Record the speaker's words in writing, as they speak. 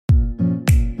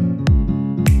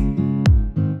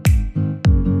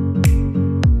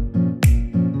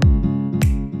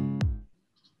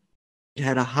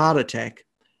had a heart attack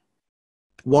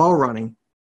while running,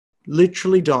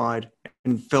 literally died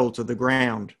and fell to the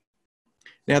ground.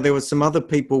 Now, there were some other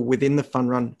people within the fun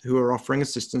run who were offering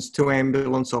assistance to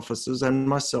ambulance officers and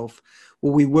myself.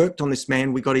 Well, we worked on this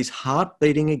man. We got his heart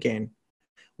beating again.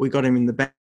 We got him in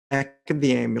the back of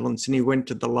the ambulance and he went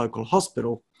to the local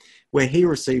hospital where he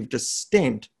received a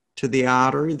stent to the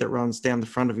artery that runs down the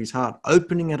front of his heart,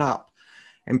 opening it up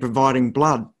and providing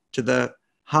blood to the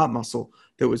heart muscle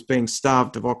that was being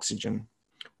starved of oxygen.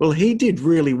 Well, he did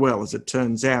really well, as it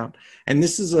turns out. And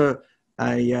this is a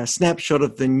snapshot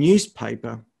of the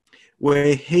newspaper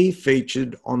where he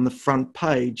featured on the front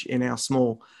page in our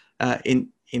small, in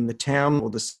the town or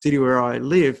the city where I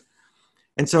live.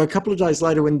 And so a couple of days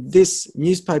later, when this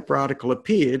newspaper article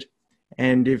appeared,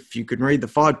 and if you can read the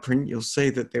fine print, you'll see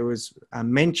that there was a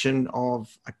mention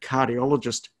of a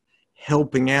cardiologist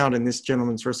helping out in this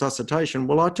gentleman's resuscitation.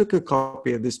 Well, I took a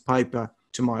copy of this paper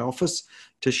to my office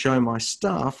to show my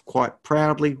staff quite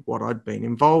proudly what I'd been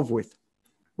involved with.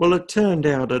 Well, it turned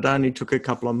out it only took a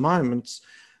couple of moments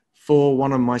for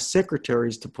one of my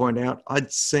secretaries to point out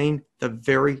I'd seen the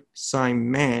very same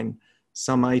man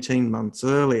some 18 months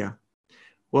earlier.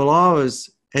 Well, I was,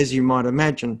 as you might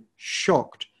imagine,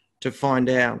 shocked to find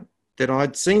out that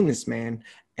I'd seen this man,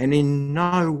 and in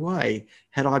no way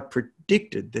had I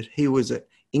predicted that he was at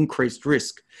increased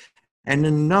risk. And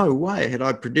in no way had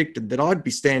I predicted that I'd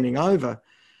be standing over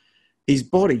his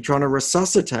body trying to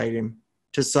resuscitate him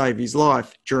to save his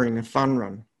life during a fun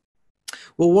run.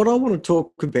 Well, what I want to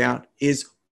talk about is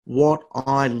what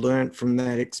I learned from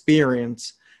that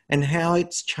experience and how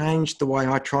it's changed the way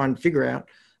I try and figure out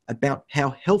about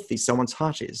how healthy someone's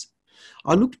heart is.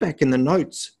 I looked back in the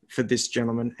notes for this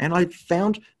gentleman and I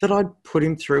found that I'd put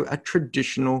him through a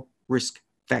traditional risk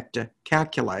factor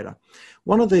calculator.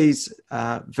 One of these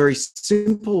very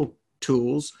simple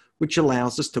tools which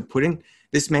allows us to put in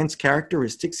this man's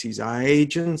characteristics, his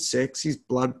age and sex, his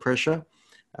blood pressure,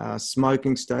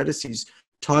 smoking status, his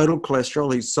total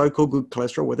cholesterol, his so-called good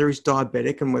cholesterol, whether he's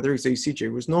diabetic and whether his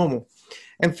ECG was normal.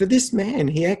 And for this man,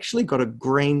 he actually got a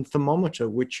green thermometer,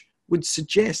 which would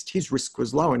suggest his risk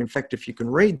was low. And in fact, if you can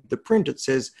read the print, it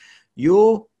says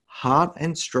your heart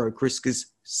and stroke risk is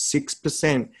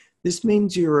 6%. This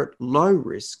means you're at low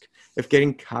risk of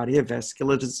getting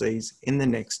cardiovascular disease in the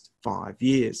next 5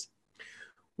 years.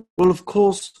 Well, of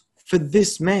course, for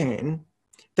this man,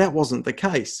 that wasn't the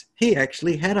case. He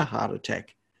actually had a heart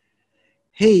attack.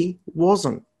 He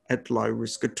wasn't at low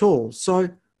risk at all. So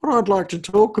what I'd like to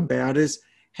talk about is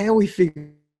how we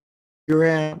figure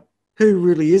out who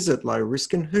really is at low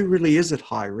risk and who really is at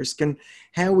high risk, and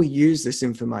how we use this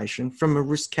information from a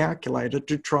risk calculator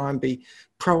to try and be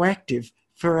proactive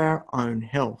for our own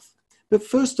health. But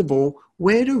first of all,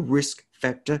 where do risk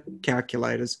factor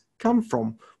calculators come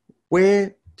from?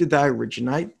 Where did they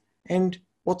originate and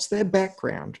what's their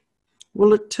background?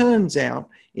 Well, it turns out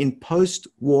in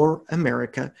post-war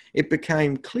America, it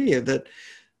became clear that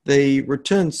the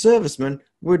returned servicemen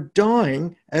were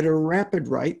dying at a rapid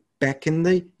rate back in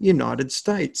the United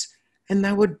States, and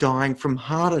they were dying from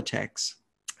heart attacks.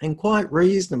 And quite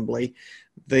reasonably,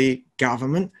 the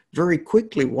government very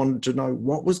quickly wanted to know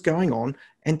what was going on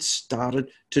and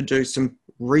started to do some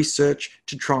research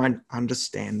to try and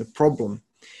understand the problem.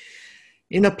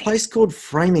 In a place called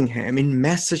Framingham in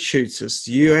Massachusetts,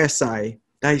 USA,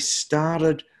 they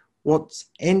started what's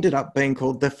ended up being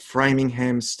called the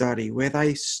Framingham Study, where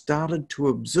they started to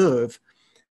observe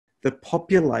the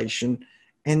population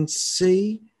and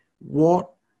see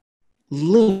what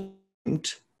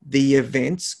linked the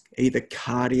events, either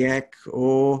cardiac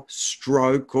or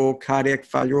stroke or cardiac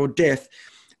failure or death,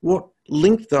 what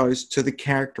linked those to the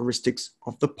characteristics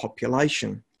of the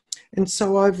population. And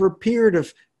so over a period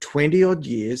of 20 odd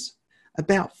years,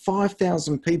 about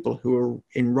 5,000 people who were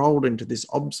enrolled into this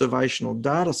observational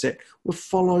data set were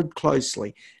followed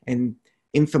closely, and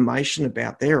information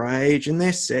about their age and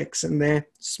their sex and their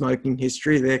smoking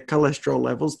history, their cholesterol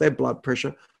levels, their blood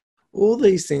pressure, all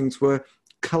these things were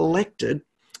collected.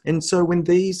 And so when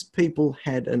these people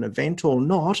had an event or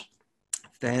not,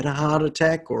 if they had a heart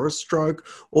attack or a stroke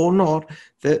or not,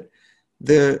 that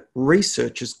the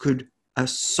researchers could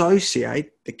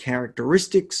associate the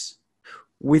characteristics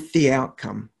with the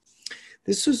outcome.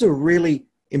 This was a really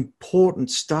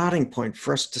important starting point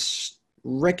for us to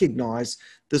recognize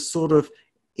the sort of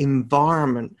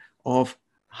environment of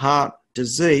heart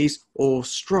disease or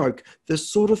stroke, the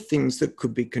sort of things that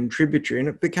could be contributory. And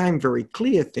it became very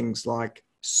clear things like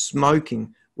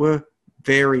smoking were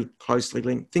very closely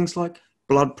linked. Things like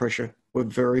blood pressure were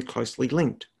very closely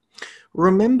linked.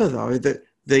 Remember, though, that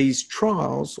these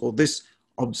trials or this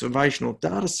observational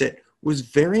data set was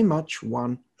very much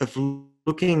one of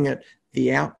looking at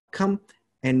the outcome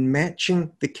and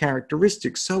matching the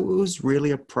characteristics. So it was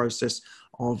really a process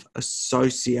of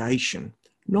association,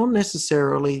 not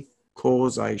necessarily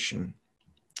causation.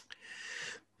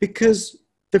 Because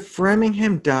the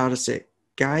Framingham dataset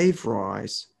gave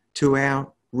rise to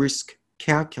our risk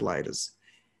calculators.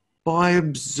 By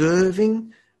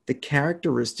observing the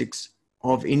characteristics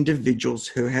of individuals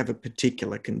who have a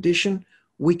particular condition,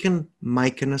 we can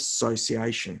make an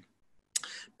association.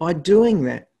 By doing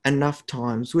that enough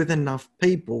times with enough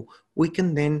people, we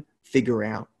can then figure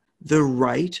out the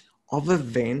rate of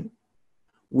event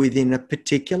within a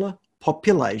particular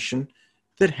population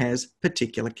that has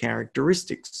particular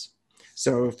characteristics.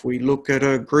 So if we look at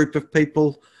a group of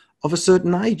people of a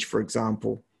certain age, for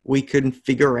example, we can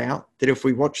figure out that if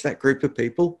we watch that group of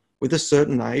people with a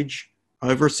certain age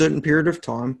over a certain period of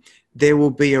time, there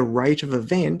will be a rate of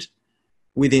event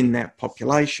within that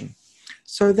population.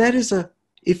 So that is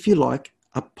if you like,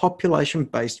 a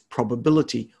population-based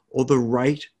probability, or the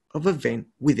rate of event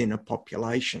within a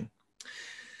population.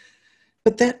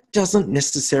 But that doesn't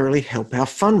necessarily help our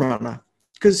fun runner,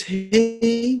 because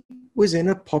he was in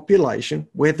a population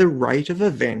where the rate of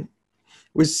event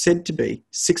was said to be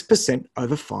 6%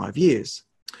 over 5 years.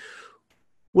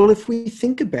 Well, if we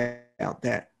think about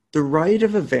that, the rate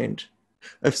of event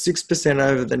of 6%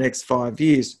 over the next 5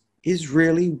 years is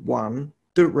really one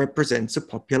that represents a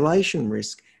population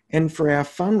risk, and for our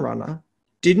fun runner,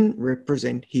 didn't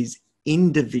represent his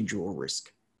individual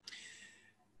risk.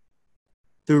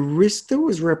 The risk that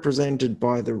was represented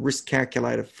by the risk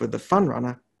calculator for the fun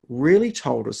runner really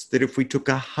told us that if we took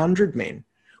 100 men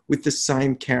with the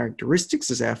same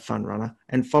characteristics as our fun runner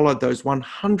and followed those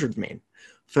 100 men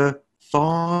for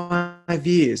 5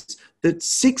 years, that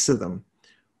 6 of them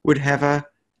would have a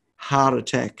heart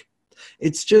attack.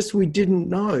 It's just we didn't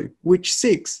know which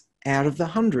 6 out of the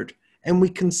 100, and we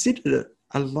considered it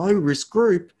a low-risk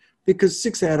group because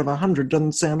 6 out of 100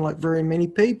 doesn't sound like very many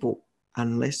people,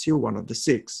 unless you're one of the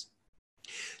 6.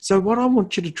 So what I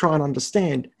want you to try and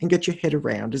understand and get your head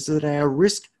around is that our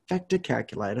risk factor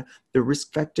calculator, the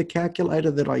risk factor calculator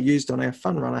that I used on our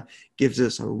fun runner, gives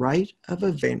us a rate of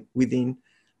event within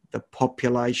the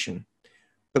population.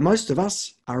 But most of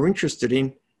us are interested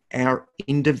in our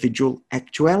individual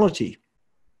actuality.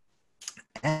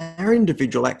 Our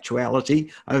individual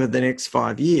actuality over the next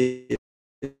 5 years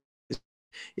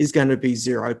is going to be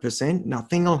 0%,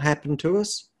 nothing will happen to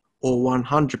us, or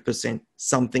 100%,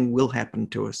 something will happen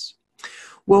to us.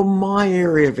 Well, my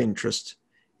area of interest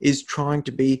is trying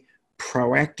to be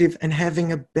proactive and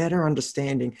having a better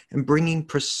understanding and bringing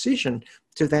precision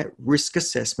to that risk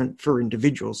assessment for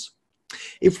individuals.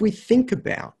 If we think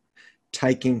about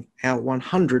taking our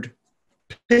 100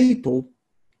 people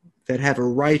that have a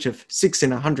rate of 6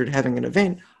 in 100 having an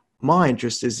event, my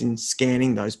interest is in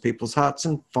scanning those people's hearts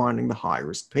and finding the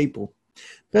high-risk people.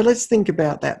 But let's think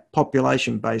about that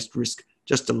population-based risk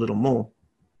just a little more.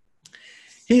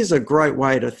 Here's a great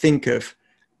way to think of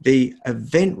the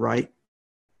event rate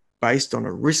based on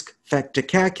a risk factor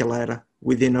calculator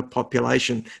within a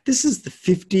population. This is the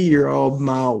 50-year-old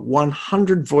male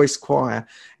 100-voice choir,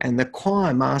 and the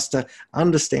choir master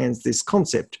understands this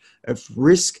concept of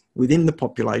risk within the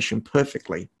population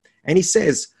perfectly. And he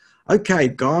says, okay,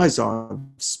 guys, I've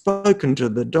spoken to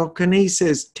the doc, and he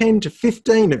says 10 to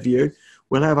 15 of you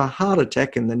will have a heart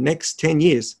attack in the next 10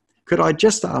 years. Could I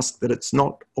just ask that it's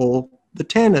not all the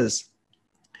tenors?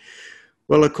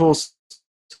 Well, of course,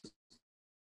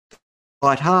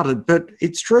 lighthearted, but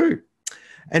it's true.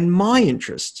 And my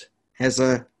interest as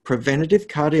a preventative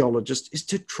cardiologist is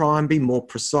to try and be more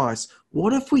precise.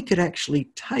 What if we could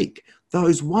actually take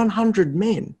those 100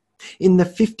 men in the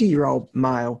 50-year-old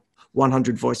male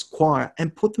 100-voice choir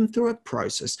and put them through a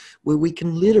process where we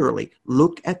can literally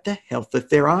look at the health of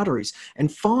their arteries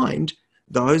and find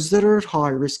those that are at high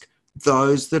risk,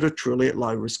 those that are truly at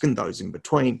low risk, and those in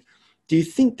between? Do you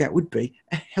think that would be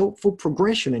a helpful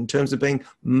progression in terms of being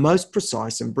most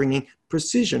precise and bringing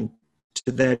precision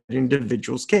to that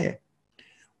individual's care?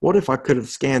 What if I could have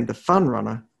scanned the fun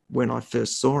runner when I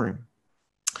first saw him?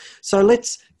 So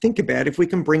let's think about if we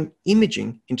can bring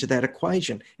imaging into that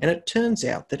equation. And it turns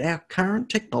out that our current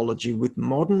technology with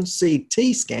modern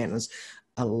CT scanners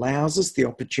allows us the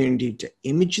opportunity to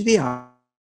image the eye,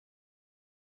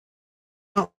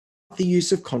 the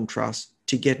use of contrast,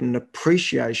 to get an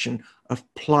appreciation of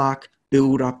plaque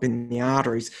build-up in the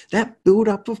arteries. That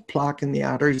build-up of plaque in the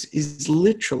arteries is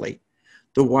literally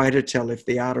the way to tell if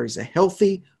the arteries are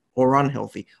healthy or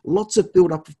unhealthy. Lots of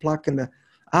build-up of plaque in the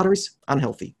arteries,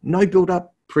 unhealthy. No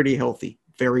build-up, pretty healthy.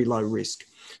 very low risk.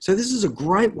 So this is a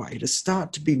great way to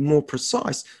start to be more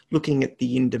precise, looking at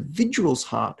the individual's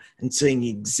heart and seeing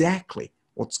exactly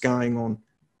what's going on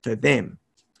for them.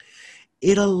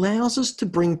 It allows us to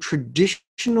bring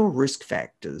traditional risk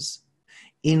factors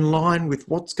in line with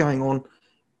what's going on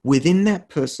within that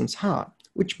person's heart,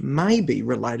 which may be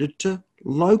related to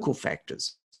local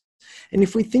factors. And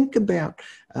if we think about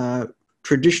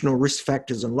traditional risk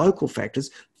factors and local factors,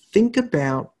 think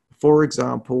about, for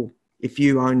example, if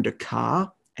you owned a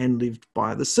car and lived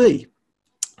by the sea.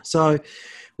 So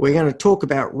we're going to talk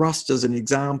about rust as an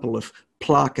example of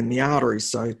plaque in the arteries.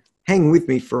 So hang with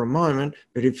me for a moment.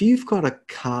 But if you've got a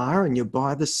car and you're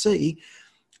by the sea,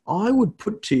 I would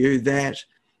put to you that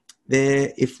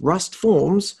if rust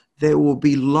forms, there will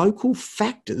be local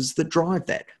factors that drive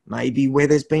that. Maybe where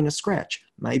there's been a scratch,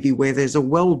 maybe where there's a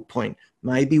weld point,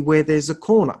 maybe where there's a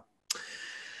corner.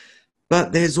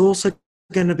 But there's also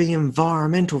going to be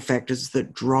environmental factors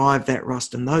that drive that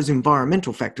rust. And those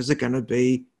environmental factors are going to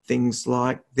be things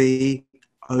like the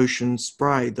ocean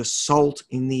spray, the salt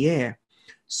in the air.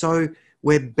 So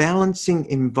we're balancing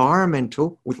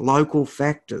environmental with local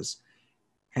factors.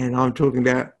 And I'm talking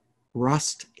about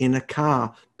rust in a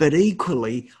car. But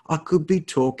equally, I could be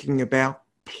talking about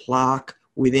plaque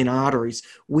within arteries.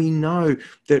 We know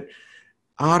that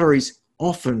arteries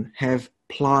often have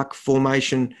plaque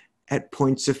formation at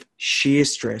points of shear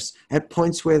stress, at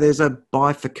points where there's a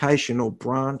bifurcation or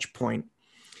branch point.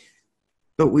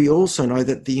 But we also know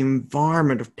that the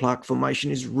environment of plaque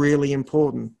formation is really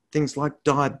important. Things like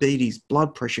diabetes,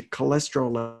 blood pressure,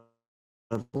 cholesterol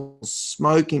levels,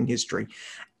 smoking history,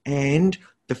 and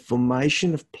the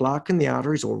formation of plaque in the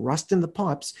arteries or rust in the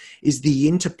pipes is the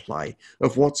interplay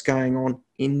of what's going on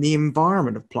in the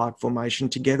environment of plaque formation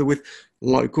together with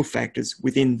local factors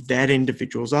within that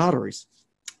individual's arteries.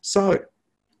 So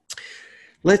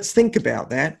let's think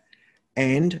about that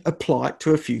and apply it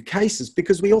to a few cases,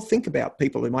 because we all think about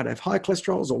people who might have high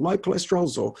cholesterols or low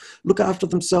cholesterols or look after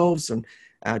themselves and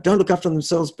don't look after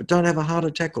themselves but don't have a heart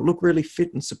attack, or look really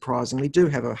fit and surprisingly do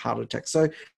have a heart attack. So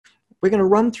we're going to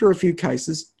run through a few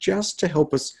cases just to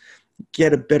help us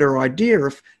get a better idea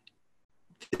of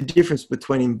the difference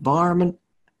between environment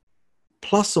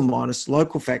plus or minus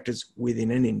local factors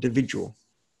within an individual.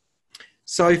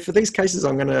 So for these cases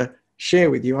I'm going to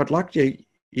share with you, I'd like you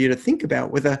to think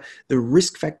about whether the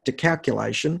risk factor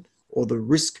calculation or the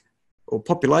risk or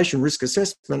population risk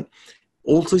assessment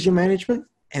alters your management,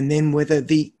 and then whether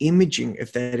the imaging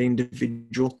of that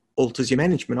individual alters your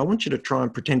management. I want you to try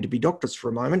and pretend to be doctors for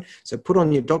a moment. So put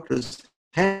on your doctor's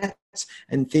hats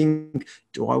and think,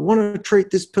 do I want to treat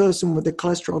this person with a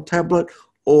cholesterol tablet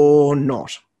or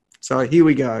not? So here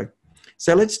we go.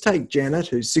 So let's take Janet,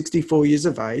 who's 64 years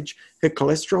of age. Her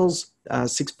cholesterol's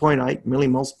 6.8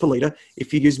 millimoles per litre.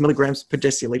 If you use milligrams per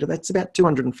decilitre, that's about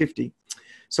 250.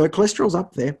 So her cholesterol's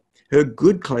up there. Her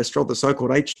good cholesterol, the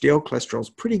so-called HDL cholesterol, is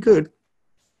pretty good.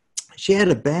 She had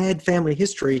a bad family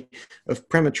history of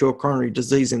premature coronary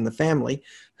disease in the family.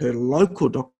 Her local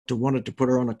doctor wanted to put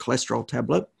her on a cholesterol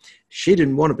tablet. She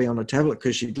didn't want to be on a tablet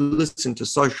because she'd listened to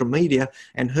social media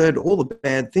and heard all the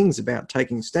bad things about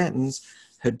taking statins.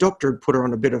 Her doctor had put her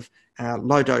on a bit of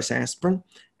low-dose aspirin,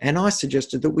 and I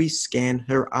suggested that we scan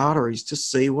her arteries to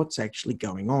see what's actually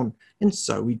going on, and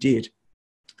so we did.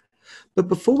 But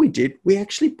before we did, we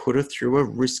actually put her through a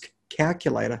risk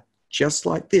calculator, just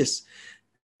like this.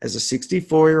 As a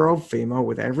 64-year-old female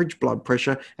with average blood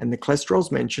pressure and the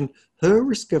cholesterol's mentioned, her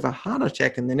risk of a heart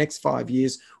attack in the next 5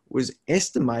 years was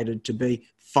estimated to be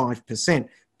 5%.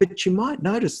 But you might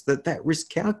notice that that risk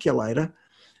calculator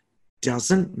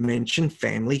doesn't mention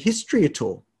family history at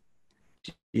all.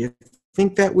 Do you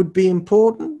think that would be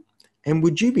important? And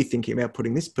would you be thinking about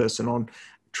putting this person on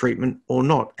treatment or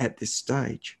not at this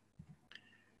stage?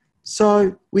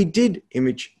 So we did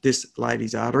image this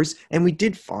lady's arteries, and we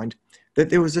did find that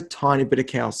there was a tiny bit of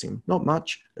calcium, not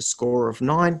much, a score of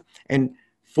 9, and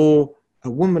for a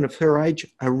woman of her age,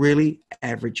 a really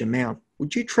average amount.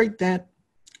 Would you treat that?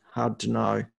 Hard to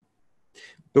know.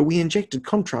 But we injected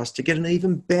contrast to get an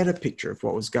even better picture of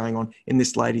what was going on in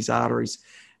this lady's arteries.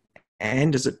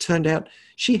 And as it turned out,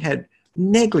 she had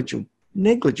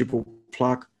negligible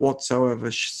plaque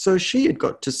whatsoever. So she had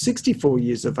got to 64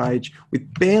 years of age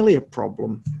with barely a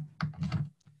problem.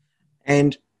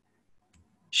 And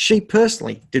she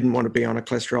personally didn't want to be on a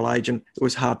cholesterol agent. It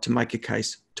was hard to make a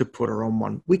case to put her on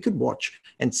one. We could watch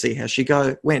and see how she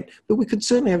went, but we could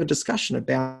certainly have a discussion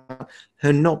about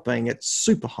her not being at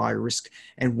super high risk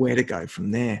and where to go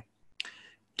from there.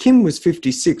 Kim was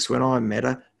 56 when I met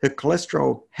her. Her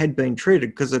cholesterol had been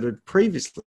treated because it had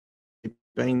previously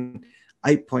been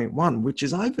 8.1, which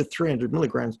is over 300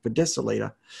 milligrams per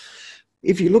decilitre.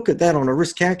 if you look at that on a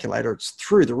risk calculator, it's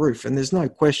through the roof, and there's no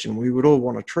question we would all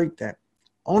want to treat that.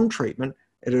 On treatment,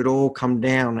 it had all come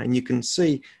down, and you can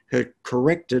see her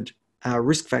corrected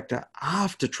risk factor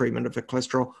after treatment of her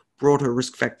cholesterol brought her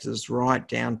risk factors right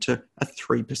down to a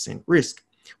 3% risk.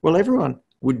 Well, everyone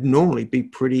would normally be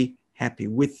pretty happy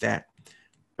with that.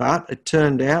 But it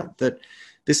turned out that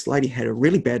this lady had a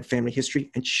really bad family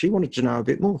history and she wanted to know a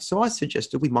bit more. So I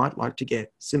suggested we might like to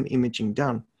get some imaging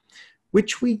done,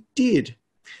 which we did.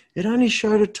 It only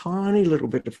showed a tiny little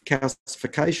bit of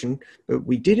calcification, but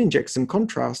we did inject some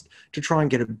contrast to try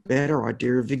and get a better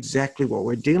idea of exactly what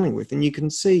we're dealing with. And you can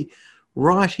see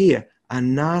right here, a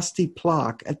nasty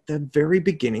plaque at the very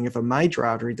beginning of a major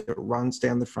artery that runs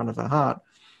down the front of her heart.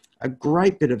 A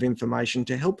great bit of information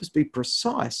to help us be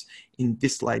precise in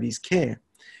this lady's care.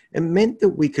 It meant that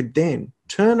we could then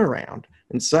turn around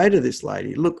and say to this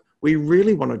lady, look, we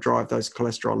really want to drive those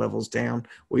cholesterol levels down.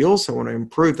 We also want to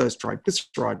improve those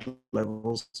triglyceride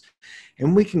levels.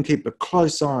 And we can keep a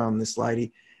close eye on this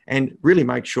lady and really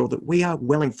make sure that we are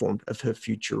well informed of her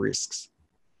future risks.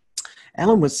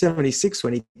 Alan was 76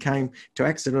 when he came to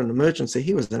accident and emergency.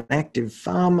 He was an active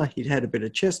farmer. He'd had a bit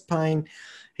of chest pain.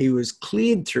 He was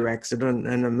cleared through accident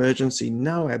and emergency,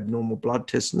 no abnormal blood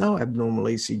tests, no abnormal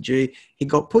ECG. He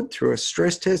got put through a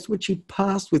stress test, which he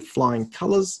passed with flying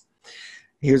colours.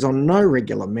 He was on no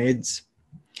regular meds.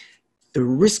 The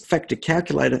risk factor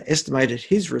calculator estimated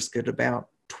his risk at about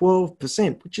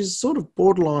 12%, which is sort of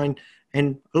borderline,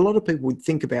 and a lot of people would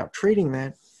think about treating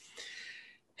that.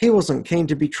 He wasn't keen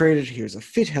to be treated. He was a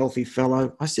fit, healthy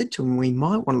fellow. I said to him, we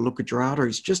might want to look at your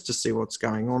arteries just to see what's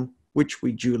going on, which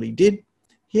we duly did.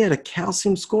 He had a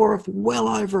calcium score of well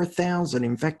over 1,000,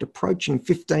 in fact, approaching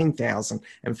 15,000.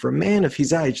 And for a man of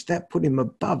his age, that put him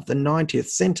above the 90th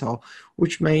centile,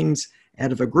 which means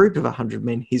out of a group of 100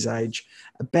 men his age,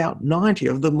 about 90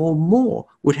 of them or more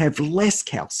would have less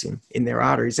calcium in their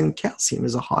arteries, and calcium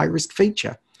is a high-risk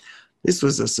feature. This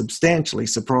was a substantially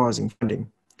surprising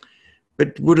finding.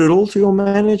 But would it alter your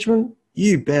management?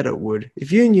 You bet it would.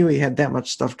 If you knew he had that much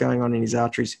stuff going on in his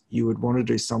arteries, you would want to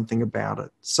do something about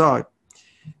it. So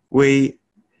we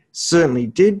certainly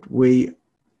did. We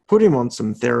put him on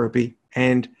some therapy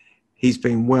and he's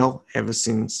been well ever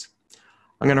since.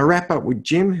 I'm going to wrap up with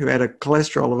Jim, who had a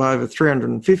cholesterol of over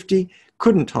 350,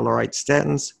 couldn't tolerate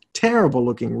statins, terrible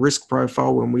looking risk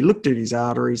profile when we looked at his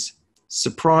arteries.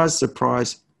 Surprise,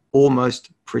 surprise,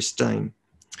 almost pristine.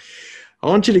 I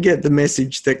want you to get the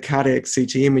message that cardiac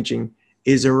CT imaging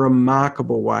is a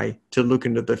remarkable way to look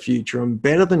into the future and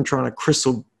better than trying to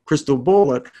crystal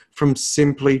ball it from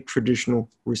simply traditional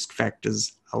risk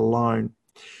factors alone.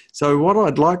 So what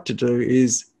I'd like to do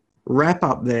is wrap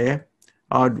up there.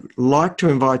 I'd like to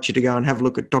invite you to go and have a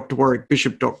look at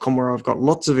drwarwickbishop.com, where I've got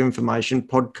lots of information,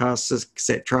 podcasts,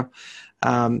 etc.,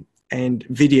 and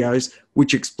videos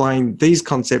which explain these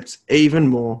concepts even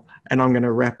more. And I'm going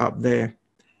to wrap up there.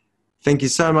 Thank you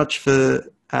so much for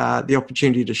the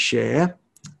opportunity to share.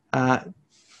 I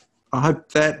hope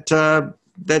that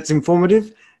that's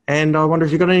informative, and I wonder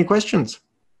if you've got any questions.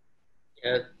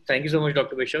 Yeah, thank you so much,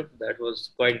 Dr. Bishop. That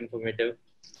was quite informative.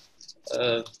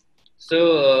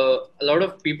 So a lot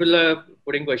of people are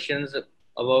putting questions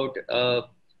about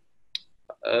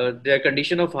their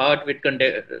condition of heart with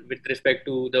respect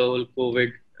to the whole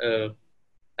COVID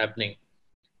happening.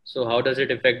 So how does it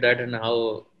affect that, and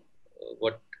how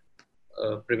what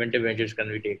preventive measures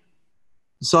can we take?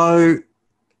 So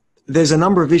there's a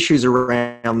number of issues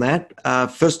around that.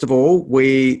 First of all,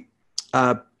 we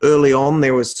early on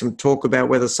there was some talk about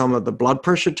whether some of the blood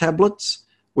pressure tablets,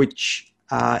 which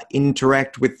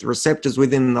interact with the receptors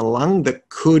within the lung that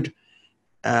could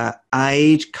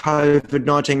aid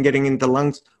COVID-19 getting into the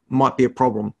lungs, might be a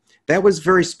problem. That was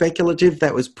very speculative.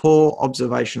 That was poor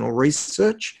observational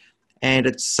research. And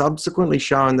it's subsequently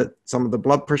shown that some of the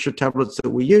blood pressure tablets that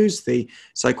we use, the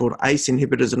so-called ACE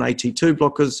inhibitors and AT2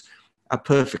 blockers, are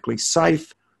perfectly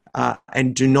safe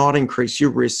and do not increase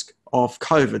your risk of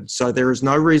COVID. So there is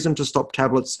no reason to stop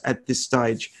tablets at this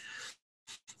stage.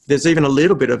 There's even a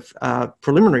little bit of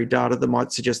preliminary data that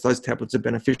might suggest those tablets are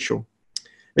beneficial.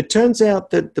 It turns out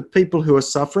that the people who are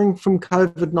suffering from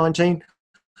COVID-19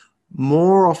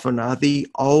 more often are the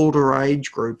older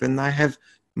age group, and they have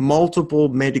multiple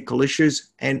medical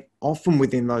issues, and often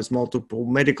within those multiple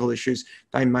medical issues,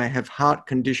 they may have heart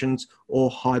conditions or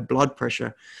high blood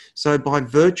pressure. So by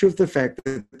virtue of the fact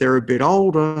that they're a bit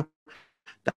older,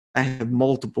 they have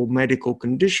multiple medical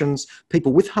conditions,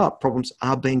 people with heart problems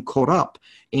are being caught up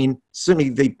in certainly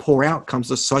the poor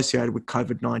outcomes associated with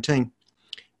COVID-19.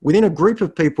 Within a group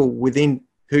of people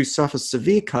who suffer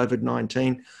severe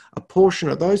COVID-19, a portion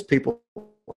of those people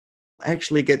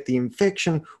actually get the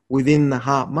infection within the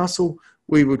heart muscle.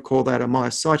 We would call that a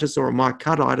myositis or a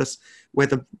myocarditis, where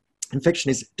the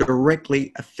infection is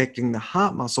directly affecting the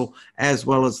heart muscle as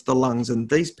well as the lungs. And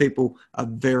these people are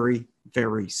very,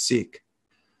 very sick.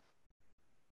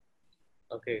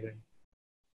 Okay, great.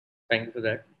 Thank you for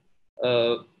that.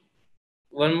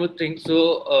 One more thing.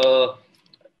 So,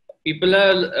 people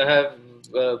have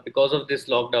because of this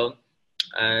lockdown,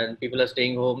 and people are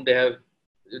staying home. They have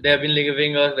been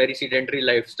living a very sedentary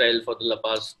lifestyle for the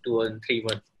past 2 and 3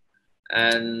 months,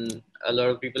 and a lot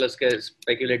of people are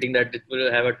speculating that it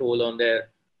will have a toll on their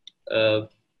uh,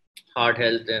 heart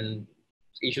health, and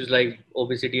issues like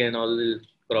obesity and all will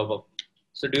crop up.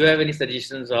 So, do you have any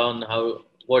suggestions on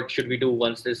what should we do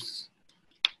once this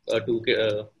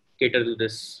to cater to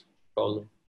this problem?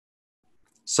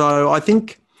 So I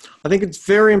think it's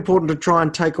very important to try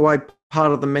and take away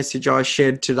part of the message I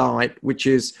shared tonight, which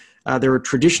is there are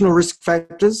traditional risk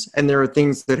factors and there are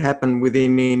things that happen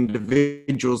within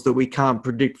individuals that we can't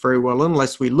predict very well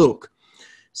unless we look.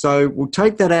 So we'll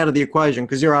take that out of the equation,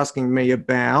 because you're asking me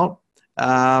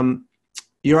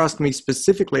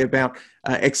specifically about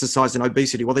exercise and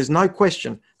obesity. Well, there's no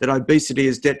question that obesity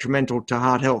is detrimental to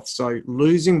heart health. So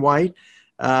losing weight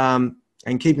and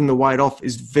keeping the weight off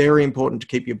is very important to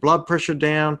keep your blood pressure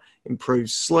down,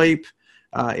 improves sleep,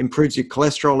 improves your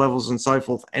cholesterol levels and so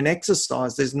forth. And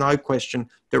exercise, there's no question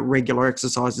that regular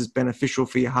exercise is beneficial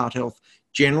for your heart health.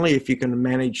 Generally, if you can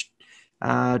manage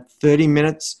 30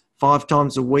 minutes 5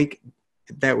 times a week,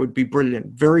 that would be brilliant.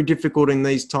 Very difficult in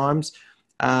these times.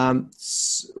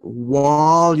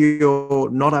 While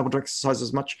you're not able to exercise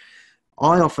as much,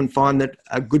 I often find that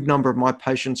a good number of my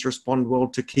patients respond well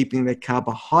to keeping their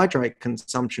carbohydrate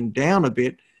consumption down a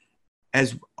bit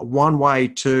as one way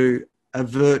to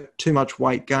avert too much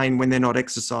weight gain when they're not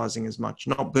exercising as much,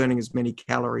 not burning as many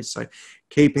calories. So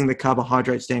keeping the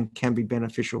carbohydrates down can be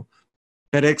beneficial.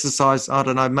 But exercise, I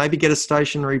don't know, maybe get a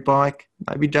stationary bike,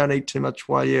 maybe don't eat too much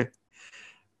while you're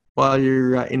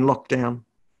in lockdown.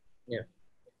 Yeah.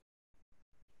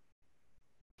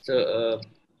 So,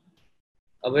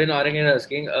 Abhay Narang is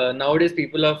asking, nowadays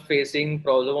people are facing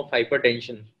problem of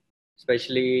hypertension,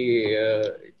 especially.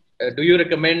 Do you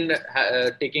recommend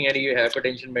taking any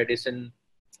hypertension medicine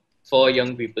for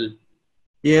young people?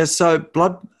 Yeah, so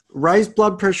raised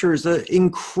blood pressure is an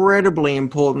incredibly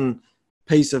important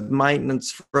piece of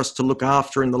maintenance for us to look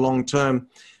after in the long term.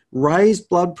 Raised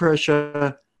blood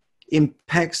pressure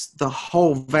impacts the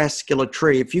whole vascular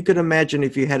tree. If you could imagine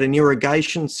if you had an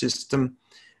irrigation system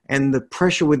and the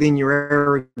pressure within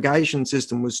your irrigation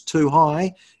system was too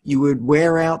high, you would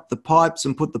wear out the pipes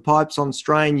and put the pipes on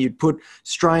strain. You'd put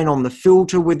strain on the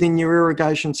filter within your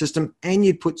irrigation system, and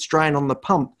you'd put strain on the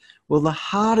pump. Well, the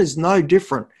heart is no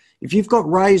different. If you've got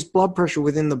raised blood pressure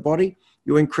within the body,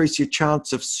 you increase your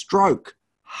chance of stroke,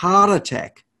 heart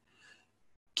attack,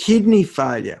 kidney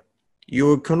failure.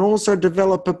 You can also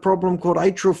develop a problem called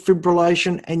atrial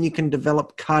fibrillation, and you can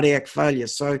develop cardiac failure.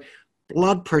 So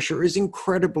blood pressure is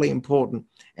incredibly important.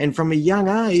 And from a young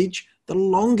age, the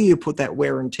longer you put that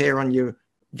wear and tear on your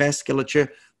vasculature,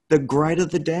 the greater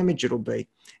the damage it'll be.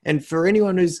 And for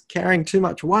anyone who's carrying too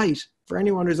much weight, for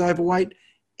anyone who's overweight,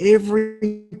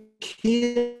 every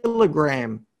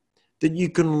kilogram that you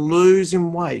can lose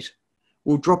in weight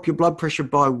will drop your blood pressure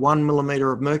by 1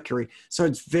 millimeter of mercury. So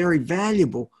it's very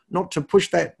valuable not to push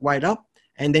that weight up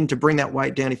and then to bring that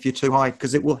weight down if you're too high,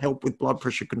 because it will help with blood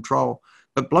pressure control.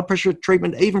 But blood pressure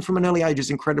treatment, even from an early age, is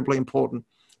incredibly important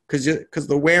because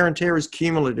the wear and tear is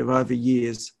cumulative over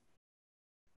years.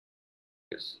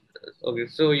 Yes. Okay,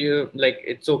 so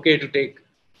it's okay to take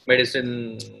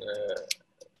medicine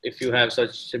if you have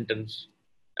such symptoms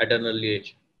at an early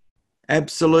age.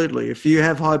 Absolutely. If you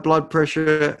have high blood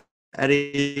pressure at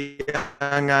a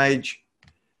young age,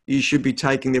 you should be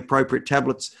taking the appropriate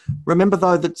tablets. Remember,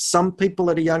 though, that some people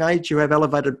at a young age who have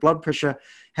elevated blood pressure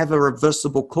have a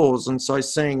reversible cause. And so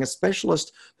seeing a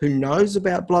specialist who knows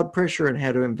about blood pressure and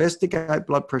how to investigate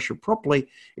blood pressure properly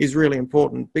is really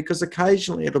important, because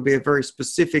occasionally it'll be a very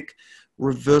specific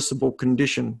reversible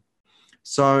condition.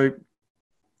 So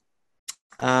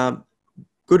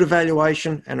good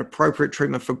evaluation and appropriate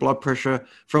treatment for blood pressure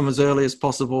from as early as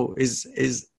possible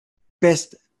is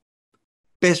best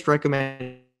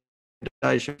recommendation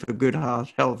for good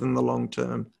heart health in the long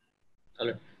term.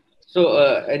 Okay. So,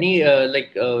 any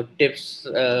tips,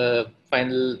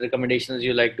 final recommendations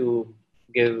you like to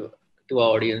give to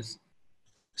our audience?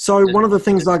 So one of the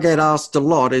things I get asked a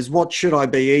lot is, what should I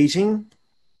be eating?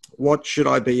 What should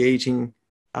I be eating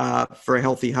for a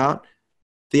healthy heart?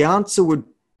 The answer would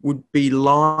be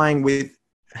lying with,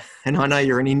 and I know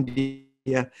you're in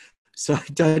India, So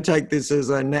don't take this as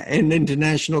an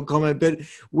international comment, but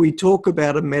we talk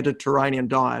about a Mediterranean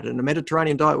diet, and a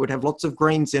Mediterranean diet would have lots of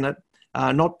greens in it,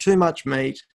 not too much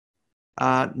meat,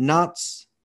 nuts,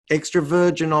 extra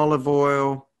virgin olive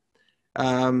oil.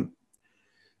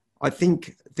 I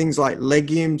think things like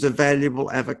legumes are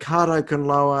valuable. Avocado can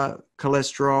lower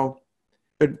cholesterol,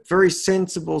 but very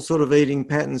sensible sort of eating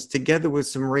patterns together with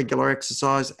some regular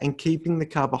exercise and keeping the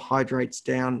carbohydrates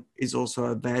down is also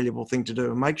a valuable thing to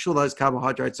do. And make sure those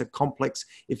carbohydrates are complex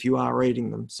if you are eating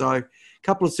them. So a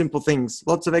couple of simple things,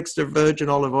 lots of extra virgin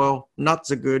olive oil, nuts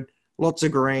are good, lots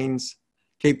of greens,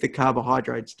 keep the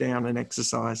carbohydrates down and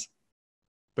exercise.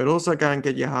 But also go and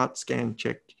get your heart scan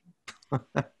checked.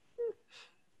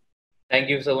 Thank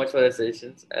you so much for the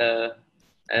sessions.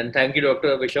 And thank you,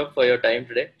 Dr. Bishop, for your time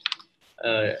today.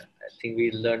 I think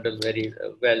we learned a very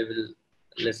valuable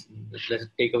lesson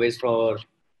takeaways for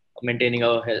maintaining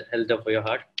our health of your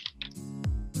heart.